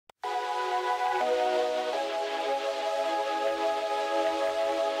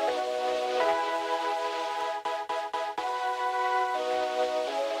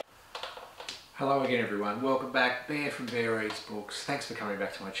again everyone, welcome back. Bear from Bear Reads Books. Thanks for coming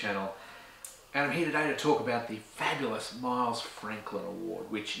back to my channel. And I'm here today to talk about the fabulous Miles Franklin Award,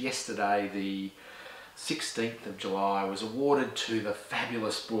 which yesterday, the 16th of July, was awarded to the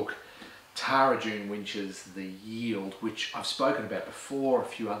fabulous book Tara June Winch's The Yield, which I've spoken about before. A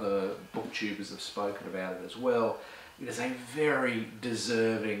few other booktubers have spoken about it as well. It is a very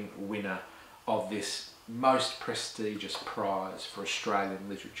deserving winner of this most prestigious prize for Australian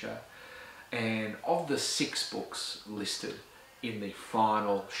literature. And of the 6 books listed in the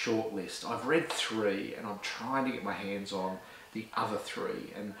final shortlist, I've read 3 and I'm trying to get my hands on the other 3.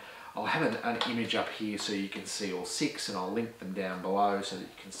 And I'll have an image up here so you can see all 6, and I'll link them down below so that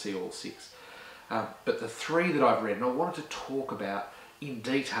you can see all 6. But the 3 that I've read, and I wanted to talk about in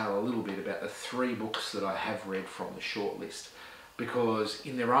detail a little bit about the 3 books that I have read from the shortlist, because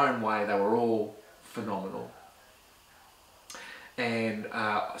in their own way they were all phenomenal. And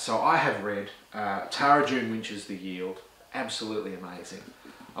so I have read Tara June Winch's The Yield, absolutely amazing.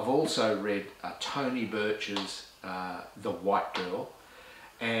 I've also read Tony Birch's The White Girl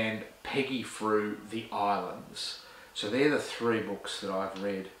and Peggy Frew The Islands. So they're the 3 books that I've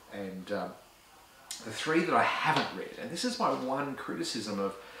read, and the 3 that I haven't read, and this is my one criticism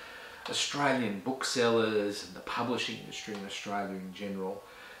of Australian booksellers and the publishing industry in Australia in general,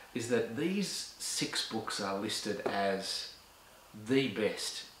 is that these 6 books are listed as the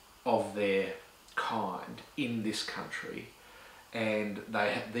best of their kind in this country, and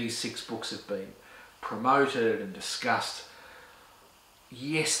these 6 books have been promoted and discussed.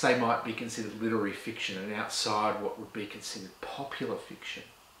 Yes, they might be considered literary fiction and outside what would be considered popular fiction,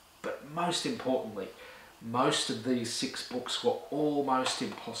 but most importantly, most of these 6 books were almost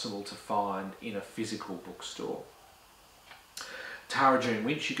impossible to find in a physical bookstore. Tara June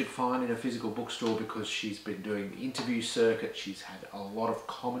Winch you could find in a physical bookstore because she's been doing the interview circuit. She's had a lot of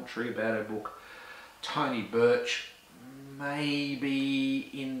commentary about her book. Tony Birch, maybe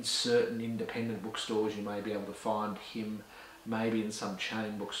in certain independent bookstores you may be able to find him, maybe in some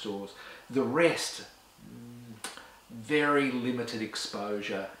chain bookstores. The rest, very limited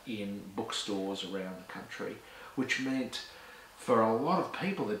exposure in bookstores around the country, which meant for a lot of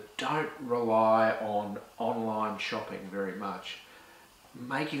people that don't rely on online shopping very much,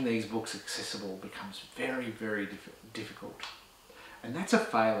 making these books accessible becomes very, very difficult. And that's a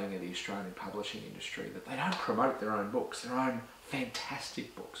failing of the Australian publishing industry, that they don't promote their own books, their own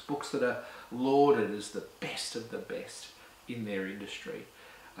fantastic books, books that are lauded as the best of the best in their industry,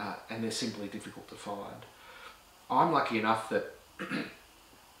 and they're simply difficult to find. I'm lucky enough that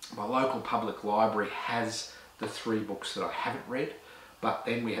my local public library has the 3 books that I haven't read, but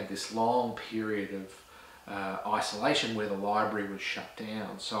then we had this long period of isolation where the library was shut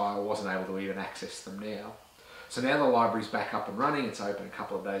down, so I wasn't able to even access them now. So now the library's back up and running. It's open a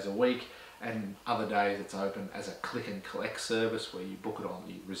couple of days a week, and other days it's open as a click and collect service where you book it on,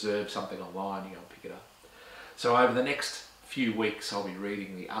 you reserve something online, you go and pick it up. So over the next few weeks I'll be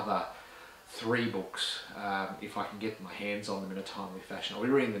reading the other 3 books, if I can get my hands on them in a timely fashion. I'll be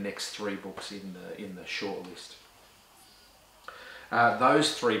reading the next 3 books in the shortlist.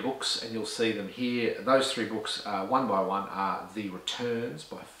 Those 3 books, and you'll see them here, those 3 books, one by one, are The Returns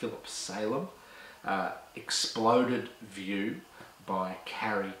by Philip Salem, Exploded View by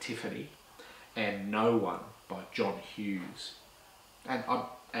Carrie Tiffany, and No One by John Hughes.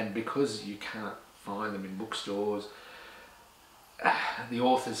 And because you can't find them in bookstores, the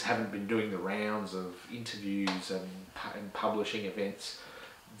authors haven't been doing the rounds of interviews and publishing events.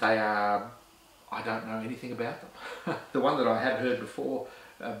 They are, I don't know anything about them. The one that I had heard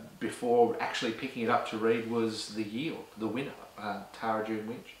before actually picking it up to read was The Yield, the winner, Tara June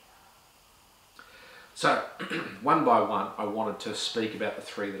Winch. So one by one I wanted to speak about the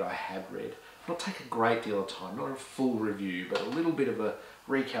 3 that I have read. Not take a great deal of time, not a full review, but a little bit of a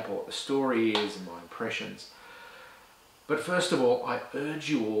recap of what the story is and my impressions. But first of all, I urge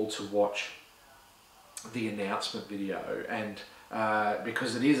you all to watch the announcement video, and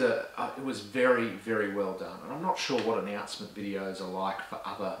because it was very, very well done. And I'm not sure what announcement videos are like for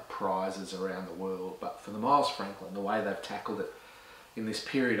other prizes around the world, but for the Miles Franklin, the way they've tackled it in this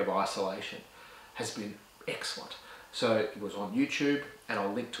period of isolation has been excellent. So it was on YouTube, and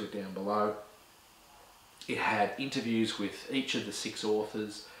I'll link to it down below. It had interviews with each of the 6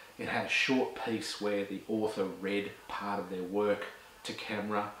 authors. It had a short piece where the author read part of their work to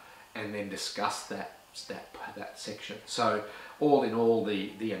camera and then discussed that section. So all in all,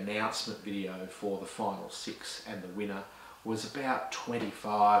 the announcement video for the final 6 and the winner was about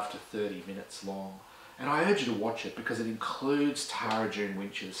 25 to 30 minutes long. And I urge you to watch it because it includes Tara June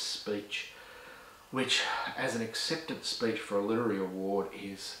Winch's speech, which as an acceptance speech for a literary award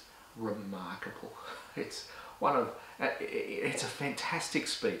is remarkable. It's it's a fantastic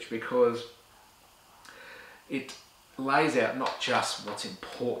speech because it lays out not just what's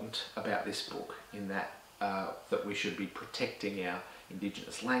important about this book, in that that we should be protecting our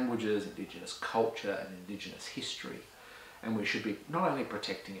Indigenous languages, Indigenous culture and Indigenous history, and we should be not only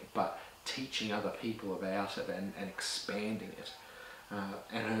protecting it but teaching other people about it and expanding it.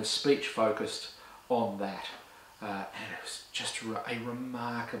 And her speech focused on that, and it was just a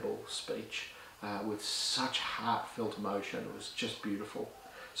remarkable speech with such heartfelt emotion. It was just beautiful.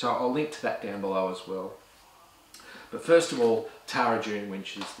 So I'll link to that down below as well. But first of all, Tara June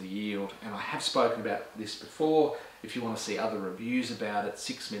Winch's The Yield, and I have spoken about this before. If you want to see other reviews about it,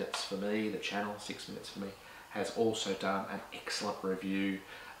 6 Minutes for Me, the channel 6 Minutes for Me, has also done an excellent review,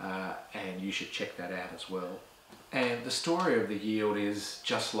 and you should check that out as well. And the story of The Yield is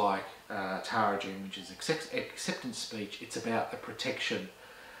just like Tara June Winch's acceptance speech. It's about the protection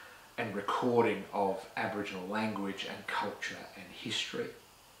and recording of Aboriginal language and culture and history,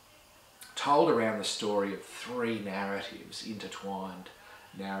 told around the story of 3 narratives, intertwined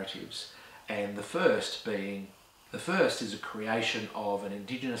narratives. And the first is a creation of an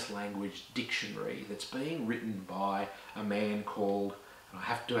Indigenous language dictionary that's being written by a man called, and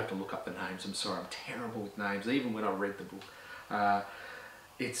I do have to look up the names, I'm sorry, I'm terrible with names, even when I read the book.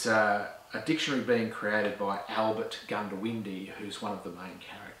 It's a dictionary being created by Albert Gundawindi, who's one of the main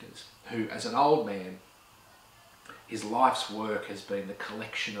characters, who as an old man, his life's work has been the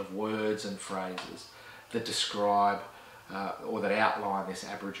collection of words and phrases that describe or that outline this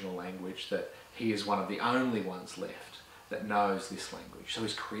Aboriginal language, that he is one of the only ones left that knows this language. So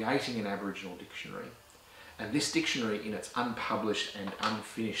he's creating an Aboriginal dictionary. And this dictionary, in its unpublished and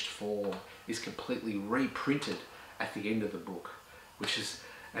unfinished form, is completely reprinted at the end of the book, which is,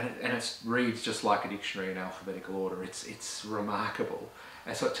 and it reads just like a dictionary in alphabetical order. It's remarkable.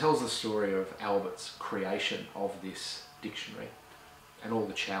 And so it tells the story of Albert's creation of this dictionary and all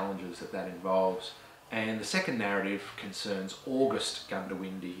the challenges that involves. And the second narrative concerns August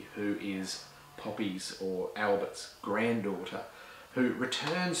Gundawindi, who is Poppy's or Albert's granddaughter, who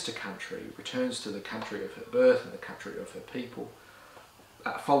returns to the country of her birth and the country of her people,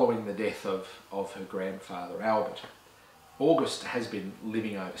 following the death of her grandfather Albert. August has been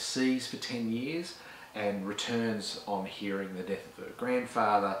living overseas for 10 years and returns on hearing the death of her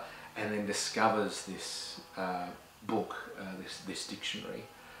grandfather, and then discovers this book, this dictionary,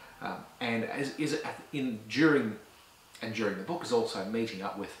 and during the book is also meeting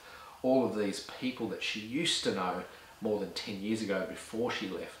up with all of these people that she used to know more than 10 years ago before she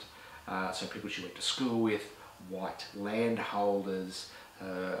left. So people she went to school with, white landholders,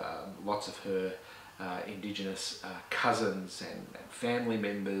 lots of her Indigenous cousins and family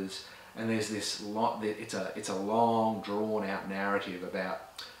members. And there's this it's a long, drawn-out narrative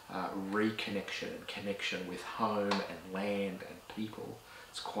about reconnection and connection with home and land and people.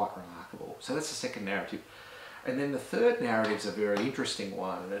 It's quite remarkable. So that's the second narrative. And then the third narrative is a very interesting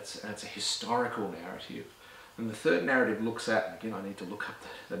one, and it's a historical narrative. And the third narrative looks at, and again I need to look up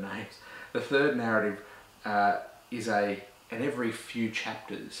the names, the third narrative and every few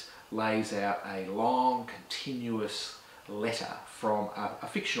chapters lays out a long, continuous letter from a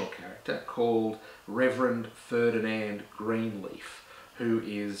fictional character called Reverend Ferdinand Greenleaf, who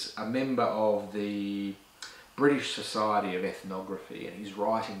is a member of the British Society of Ethnography, and he's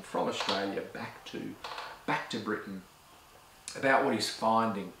writing from Australia back to Britain about what he's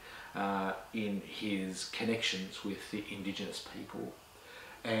finding in his connections with the Indigenous people.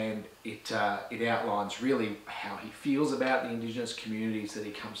 And it outlines really how he feels about the Indigenous communities that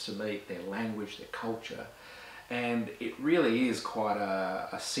he comes to meet, their language, their culture. And it really is quite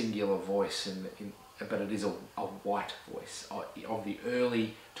a singular voice, but it is a white voice of the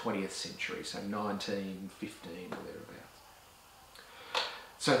early 20th century, so 1915 or thereabouts.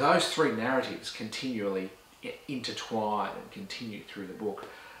 So those 3 narratives continually intertwine and continue through the book.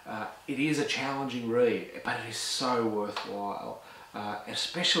 It is a challenging read, but it is so worthwhile,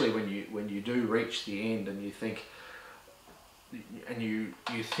 especially when you do reach the end and you think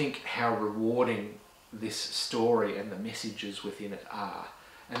how rewarding this story and the messages within it are.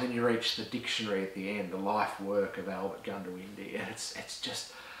 And then you reach the dictionary at the end, the life work of Albert Gundawindi, and it's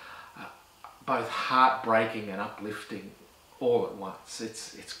just both heartbreaking and uplifting all at once.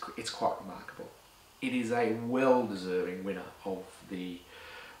 It's quite remarkable. It is a well-deserving winner of the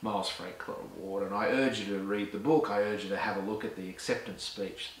Miles Franklin Award, and I urge you to read the book. I urge you to have a look at the acceptance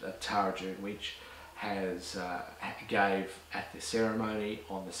speech that Tara June Winch gave at the ceremony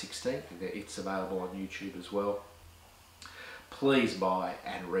on the 16th. It's available on YouTube as well. Please buy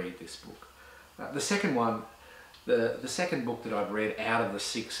and read this book. The second one The second book that I'd read out of the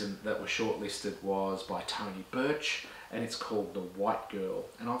 6 that were shortlisted was by Tony Birch, and it's called The White Girl.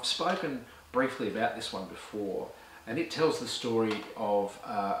 And I've spoken briefly about this one before, and it tells the story of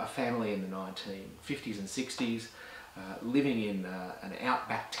a family in the 1950s and 60s living in an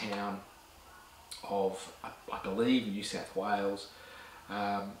outback town of, I believe, New South Wales.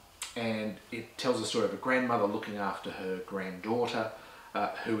 And it tells the story of a grandmother looking after her granddaughter,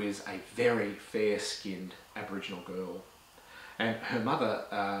 who is a very fair-skinned Aboriginal girl. And her mother,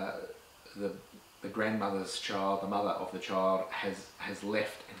 the grandmother's child, the mother of the child, has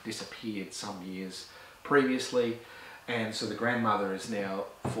left and disappeared some years previously, and so the grandmother is now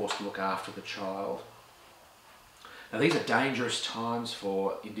forced to look after the child. Now, these are dangerous times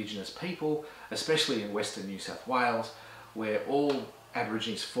for Indigenous people, especially in Western New South Wales, where all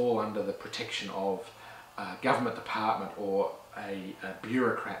Aborigines fall under the protection of a government department or a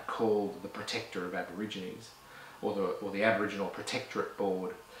bureaucrat called the Protector of Aborigines, or the Aboriginal Protectorate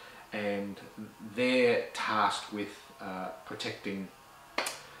Board, and they're tasked with protecting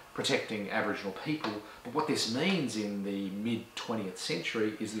Aboriginal people. But what this means in the mid-20th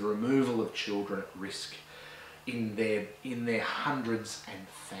century is the removal of children at risk in their hundreds and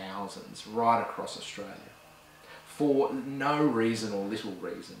thousands right across Australia, for no reason or little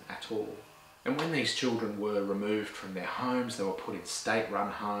reason at all. And when these children were removed from their homes, they were put in state-run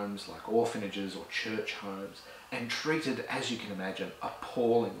homes like orphanages or church homes, and treated, as you can imagine,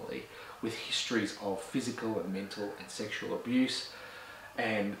 appallingly, with histories of physical and mental and sexual abuse,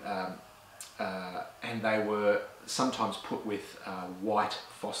 and they were sometimes put with white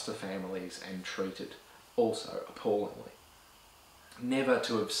foster families and treated also appallingly, never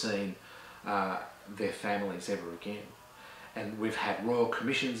to have seen their families ever again. And we've had royal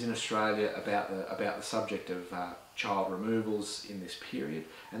commissions in Australia about the subject of child removals in this period,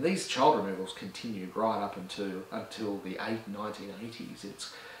 and these child removals continued right up until the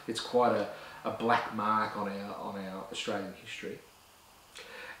 1980s. It's quite a black mark on our Australian history.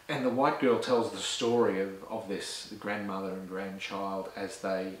 And The White Girl tells the story of this grandmother and grandchild as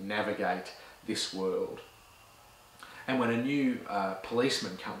they navigate this world. And when a new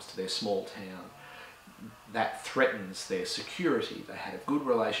policeman comes to their small town, that threatens their security. They had a good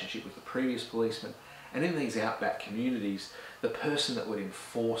relationship with the previous policeman, and in these outback communities, the person that would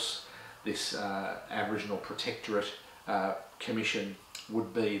enforce this Aboriginal Protectorate Commission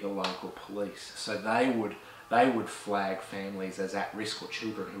would be the local police. So they would flag families as at risk, or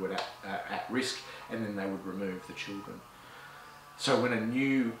children who were at risk, and then they would remove the children. So when a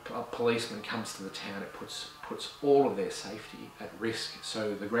new policeman comes to the town, it puts all of their safety at risk.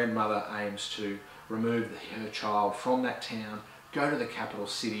 So the grandmother aims to remove her child from that town, go to the capital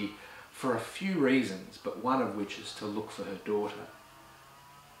city for a few reasons, but one of which is to look for her daughter,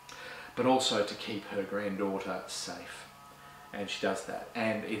 but also to keep her granddaughter safe. And she does that,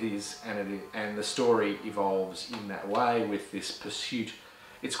 and the story evolves in that way with this pursuit.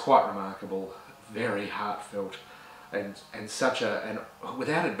 It's quite remarkable, very heartfelt, and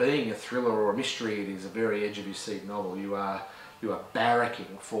without it being a thriller or a mystery, it is a very edge of your seat novel. You are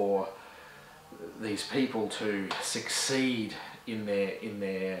barracking for these people to succeed in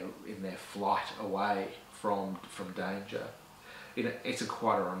their flight away from danger. It's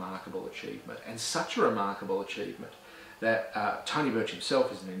quite a remarkable achievement, and such a remarkable achievement that Tony Birch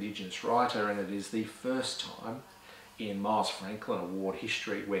himself is an Indigenous writer, and it is the first time in Miles Franklin Award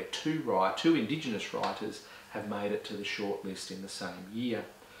history where two Indigenous writers have made it to the shortlist in the same year.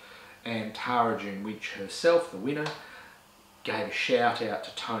 And Tara June Winch herself, the winner, gave a shout out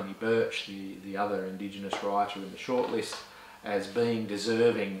to Tony Birch, the other Indigenous writer in the shortlist, as being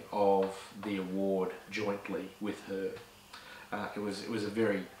deserving of the award jointly with her. It was a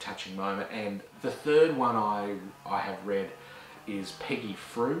very touching moment. And the third one I have read is Peggy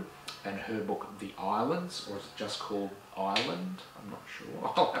Frew and her book The Islands, or is it just called Island? I'm not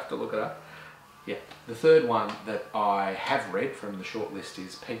sure. I'll have to look it up. Yeah, the third one that I have read from the shortlist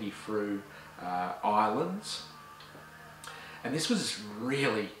is Peggy Frew, Islands. And this was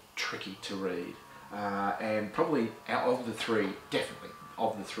really tricky to read, and probably out of the three, definitely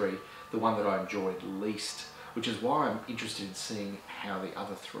of the three, the one that I enjoyed least, which is why I'm interested in seeing how the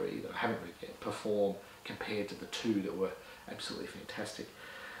other three that I haven't read yet perform compared to the two that were absolutely fantastic.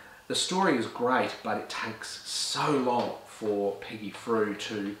 The story is great, but it takes so long for Peggy Frew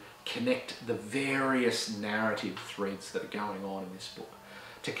to connect the various narrative threads that are going on in this book,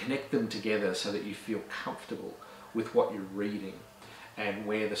 to connect them together so that you feel comfortable with what you're reading and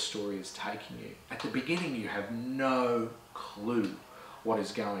where the story is taking you. At the beginning, you have no clue what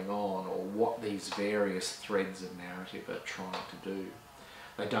is going on or what these various threads of narrative are trying to do.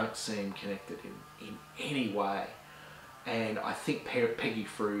 They don't seem connected in any way. And I think Peggy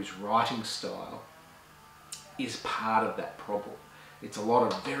Frew's writing style is part of that problem. It's a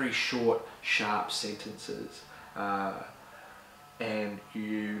lot of very short, sharp sentences, and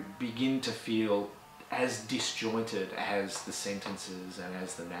you begin to feel as disjointed as the sentences and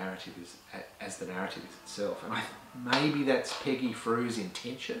as the narrative is itself. And maybe that's Peggy Frew's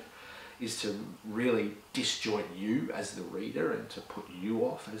intention, is to really disjoint you as the reader and to put you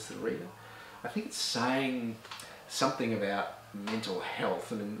off as the reader. I think it's saying something about mental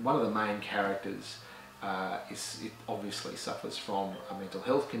health. I mean, one of the main characters it obviously suffers from a mental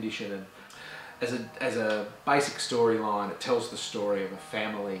health condition, and as a basic storyline, it tells the story of a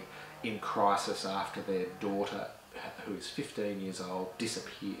family in crisis after their daughter, who is 15 years old,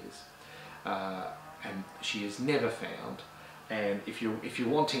 disappears, and she is never found. And if you're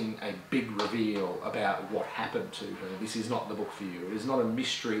wanting a big reveal about what happened to her, this is not the book for you. It is not a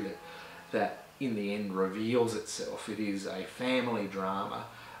mystery that in the end reveals itself. It is a family drama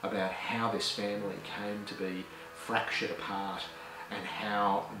about how this family came to be fractured apart and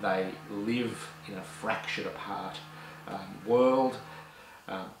how they live in a fractured apart world.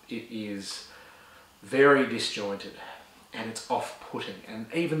 It is very disjointed and it's off-putting, and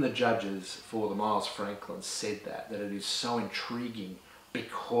even the judges for the Miles Franklin said that it is so intriguing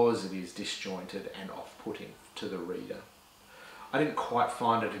because it is disjointed and off-putting to the reader. I didn't quite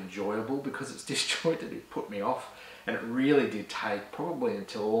find it enjoyable because it's disjointed. It put me off, and it really did take probably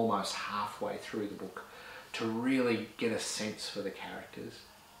until almost halfway through the book to really get a sense for the characters.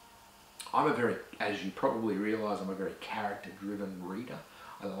 As you probably realise, I'm a very character-driven reader.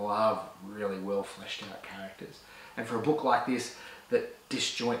 I love really well fleshed out characters. And for a book like this that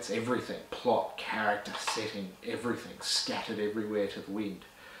disjoints everything, plot, character, setting, everything, scattered everywhere to the wind,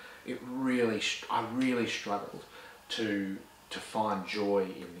 I really struggled to find joy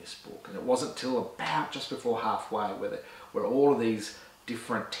in this book. And it wasn't till about just before halfway where all of these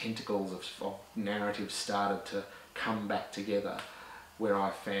different tentacles of narrative started to come back together, where I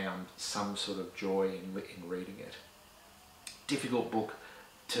found some sort of joy in reading it. Difficult book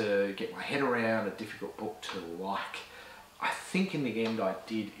to get my head around, a difficult book to like. I think in the end I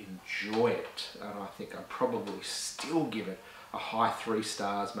did enjoy it, and I think I'd probably still give it a high 3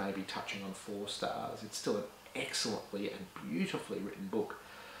 stars, maybe touching on 4 stars. It's still an excellently and beautifully written book,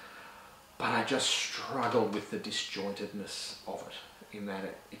 but I just struggled with the disjointedness of it, in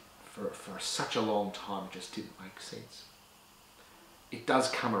that for such a long time it just didn't make sense. It does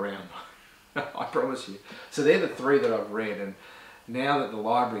come around, I promise you. So they're the 3 that I've read, and now that the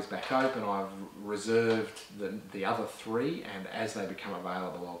library's back open, I've reserved the other 3, and as they become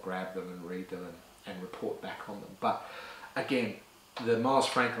available, I'll grab them and read them and report back on them. But again, the Miles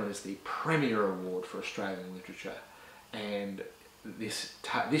Franklin is the premier award for Australian literature, and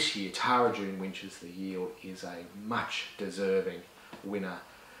this year, Tara June Winch's The Yield is a much deserving winner.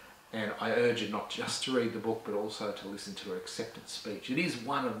 And I urge you not just to read the book, but also to listen to her acceptance speech. It is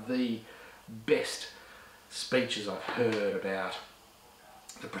one of the best speeches I've heard about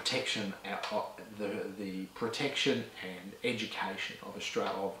the protection and education of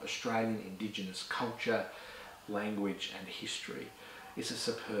Australian Indigenous culture, language and history. It's a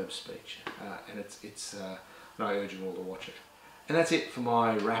superb speech, and and I urge you all to watch it. And that's it for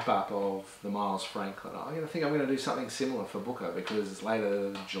my wrap up of the Miles Franklin. I think I'm going to do something similar for Booker, because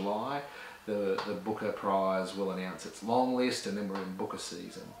later July the Booker Prize will announce its long list, and then we're in Booker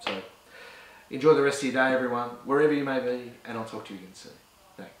season. So enjoy the rest of your day, everyone, wherever you may be, and I'll talk to you again soon.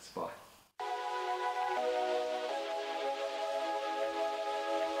 Thanks, bye.